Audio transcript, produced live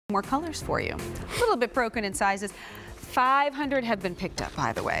more colors for you. A little bit broken in sizes. 500 have been picked up,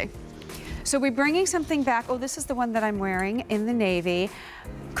 by the way. So we're bringing something back. Oh, this is the one that I'm wearing in the navy.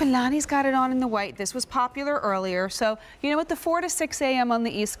 Kulani's got it on in the white. This was popular earlier. So, you know what, the 4 to 6 a.m. on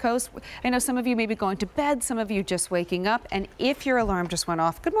the East Coast, I know some of you may be going to bed, some of you just waking up, and if your alarm just went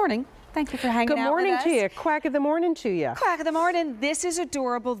off, good morning. Thank you for hanging out with us. Good morning to you. Quack of the morning to you. Quack of the morning. This is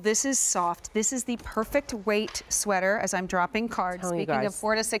adorable. This is soft. This is the perfect weight sweater as I'm dropping cards. Speaking of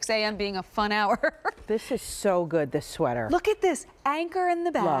 4 to 6 a.m. being a fun hour. This is so good, this sweater. Look at this. Anchor in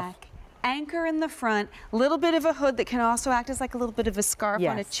the back. Love. Anchor in the front, little bit of a hood that can also act as like a little bit of a scarf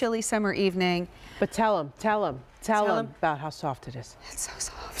on a chilly summer evening. But tell them about how soft it is. It's so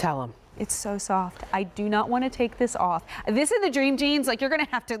soft. Tell them. It's so soft. I do not want to take this off. This in the dream jeans, like you're going to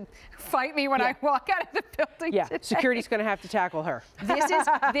have to fight me when I walk out of the building today. Security's going to have to tackle her.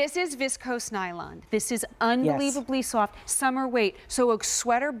 This is viscose nylon. This is unbelievably soft. Summer weight. So a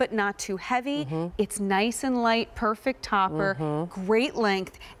sweater, but not too heavy. It's nice and light, perfect topper, great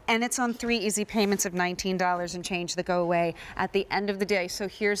length, and it's on 3 easy payments of $19 and change that go away at the end of the day. So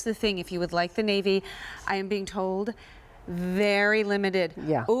here's the thing. If you would like the navy, I am being told very limited.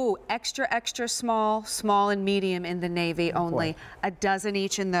 Ooh, extra, extra small, small and medium in the navy only. A dozen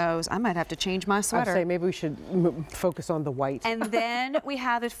each in those. I might have to change my sweater. I'd say maybe we should focus on the white. And then we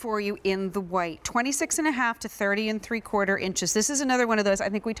have it for you in the white. 26.5 to 30.75 inches. This is another one of those. I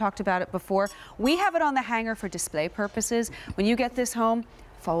think we talked about it before. We have it on the hanger for display purposes. When you get this home,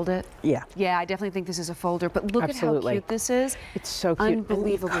 fold it. Yeah, I definitely think this is a folder, but look at how cute this is. It's so cute.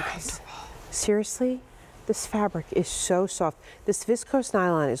 Unbelievably comfortable. Seriously? This fabric is so soft. This viscose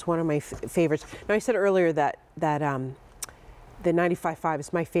nylon is one of my favorites. Now, I said earlier that the 95.5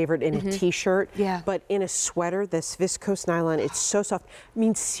 is my favorite in a t-shirt, but in a sweater, this viscose nylon, it's so soft. I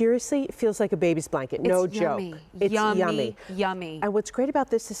mean, seriously, it feels like a baby's blanket. No joke. It's yummy. Yummy. And what's great about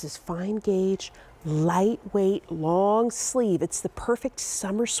this is fine gauge, lightweight, long sleeve. It's the perfect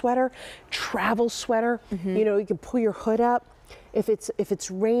summer sweater, travel sweater. You know, you can pull your hood up. If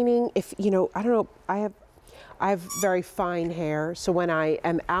it's raining, you know, I don't know, I have very fine hair, so when I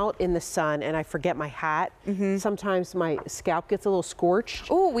am out in the sun and I forget my hat, sometimes my scalp gets a little scorched.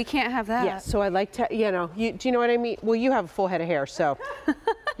 Oh, we can't have that. Yeah, so I like to, you know, do you know what I mean? Well, you have a full head of hair, so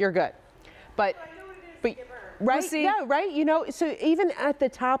you're good. But right? Yeah, right? You know, so even at the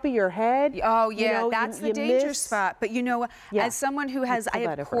top of your head. Oh, yeah, you know, that's the danger spot. But you know, as someone who has, I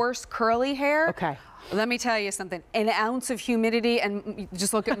have coarse, curly hair. Let me tell you something, an ounce of humidity and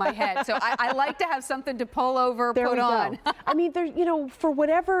just look at my head. So I like to have something to pull over, put on. I mean, there's, you know, for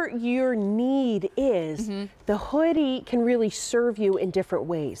whatever your need is, the hoodie can really serve you in different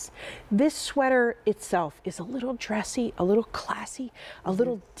ways. This sweater itself is a little dressy, a little classy, a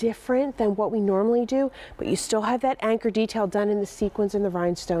little different than what we normally do, but you still have that anchor detail done in the sequins and the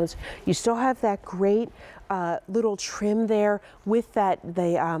rhinestones. You still have that great little trim there with that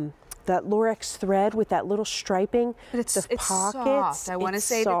lurex thread with that little striping. But it's pockets. Soft. I want to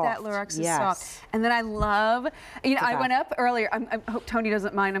say that lurex is soft. And then I love, you know, I went up earlier. I hope Tony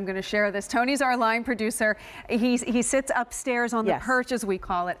doesn't mind. I'm going to share this. Tony's our line producer. He sits upstairs on the perch, as we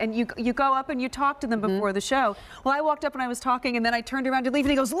call it. And you go up and you talk to them before the show. Well, I walked up and I was talking, and then I turned around to leave,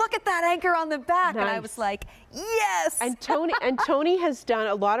 and he goes, "Look at that anchor on the back." And I was like, yes. And Tony has done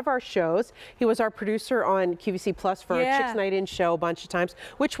a lot of our shows. He was our producer on QVC Plus for our Chicks Night In show a bunch of times,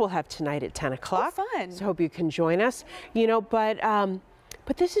 which we'll have tonight at 10 o'clock. Oh, fun. So hope you can join us. You know, but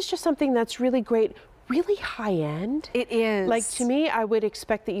this is just something that's really great, really high end. It is. Like, to me, I would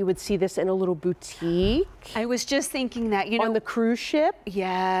expect that you would see this in a little boutique. I was just thinking that, you know, on the cruise ship.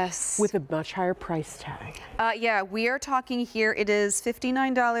 Yes. With a much higher price tag. Yeah, we are talking here. It is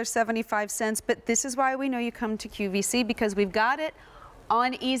 $59.75, but this is why we know you come to QVC, because we've got it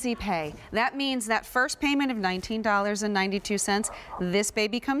on Easy Pay. That means that first payment of $19.92, this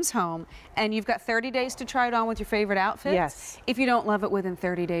baby comes home, and you've got 30 days to try it on with your favorite outfits. Yes. If you don't love it within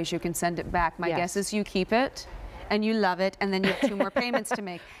 30 days, you can send it back. My guess is you keep it, and you love it, and then you have 2 more payments to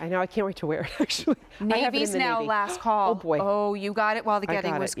make. I know, I can't wait to wear it, actually. Navy's now last call. Oh, boy. Oh, you got it while the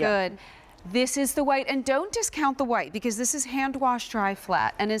getting was good. This is the white, and don't discount the white, because this is hand wash, dry,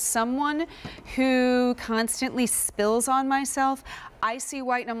 flat. And as someone who constantly spills on myself, I see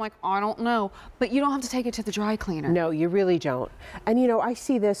white and I'm like, I don't know. But you don't have to take it to the dry cleaner. No, you really don't. And you know, I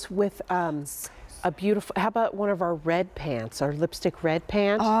see this with a beautiful, how about one of our red pants, our lipstick red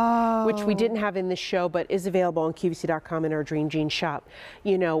pant, which we didn't have in this show, but is available on QVC.com in our Dream Jeans shop.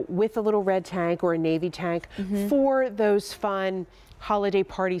 You know, with a little red tank or a navy tank for those fun holiday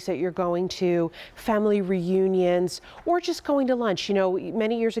parties that you're going to, family reunions, or just going to lunch. You know,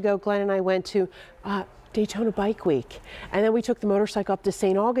 many years ago, Glenn and I went to Daytona Bike Week. And then we took the motorcycle up to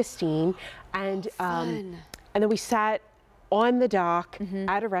St. Augustine, and then we sat on the dock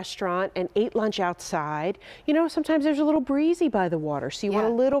at a restaurant and ate lunch outside. You know, sometimes there's a little breezy by the water, so you want a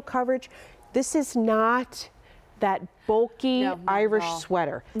little coverage. This is not that bulky Irish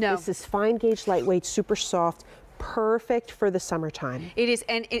sweater. No. This is fine gauge, lightweight, super soft, perfect for the summertime. It is,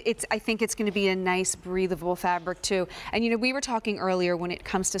 and I think it's going to be a nice breathable fabric too. And you know, we were talking earlier when it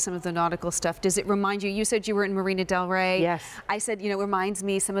comes to some of the nautical stuff. Does it remind you? You said you were in Marina Del Rey. Yes. I said, you know, it reminds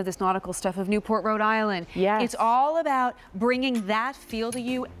me some of this nautical stuff of Newport, Rhode Island. Yes. It's all about bringing that feel to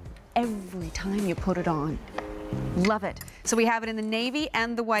you every time you put it on. Love it. So we have it in the navy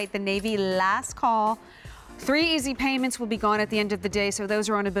and the white. The navy last call. 3 easy payments will be gone at the end of the day, so those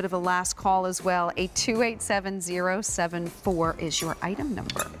are on a bit of a last call as well. A 287074 is your item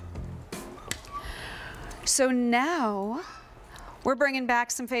number. So now we're bringing back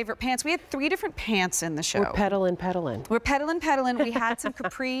some favorite pants. We had 3 different pants in the show. We're peddling. We're peddling. We had some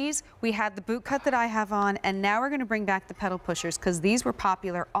capris, we had the boot cut that I have on, and now we're going to bring back the pedal pushers because these were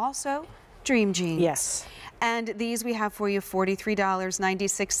popular. Also, dream jeans. Yes. And these we have for you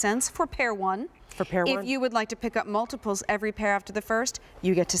 $43.96 for pair 1. For pair 1. If you would like to pick up multiples every pair after the first,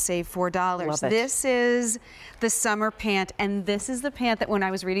 you get to save $4. Love it. This is the summer pant, and this is the pant that when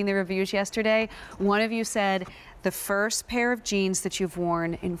I was reading the reviews yesterday, one of you said the first pair of jeans that you've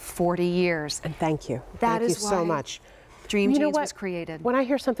worn in 40 years. And thank you. Thank you so much. Dream Jeans was created. When I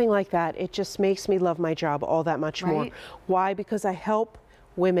hear something like that, it just makes me love my job all that much more. Why? Because I help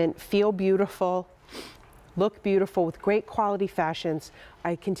women feel beautiful, look beautiful with great quality fashions.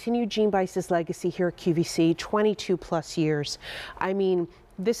 I continue Jean Bice's legacy here at QVC, 22 plus years. I mean,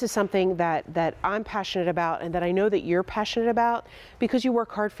 this is something that I'm passionate about and that I know that you're passionate about because you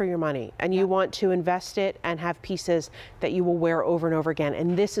work hard for your money and you want to invest it and have pieces that you will wear over and over again.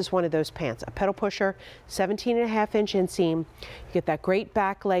 And this is one of those pants, a pedal pusher, 17.5-inch inseam. You get that great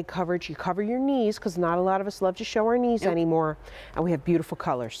back leg coverage. You cover your knees because not a lot of us love to show our knees anymore. And we have beautiful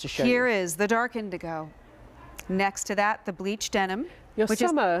colors to show you. Here is the dark indigo. Next to that, the bleach denim. Which is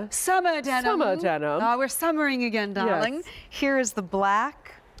summer denim. Summer denim. Oh, we're summering again, darling. Yes. Here is the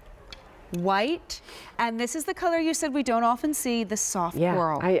black, white, and this is the color you said we don't often see, the soft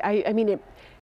coral. I mean,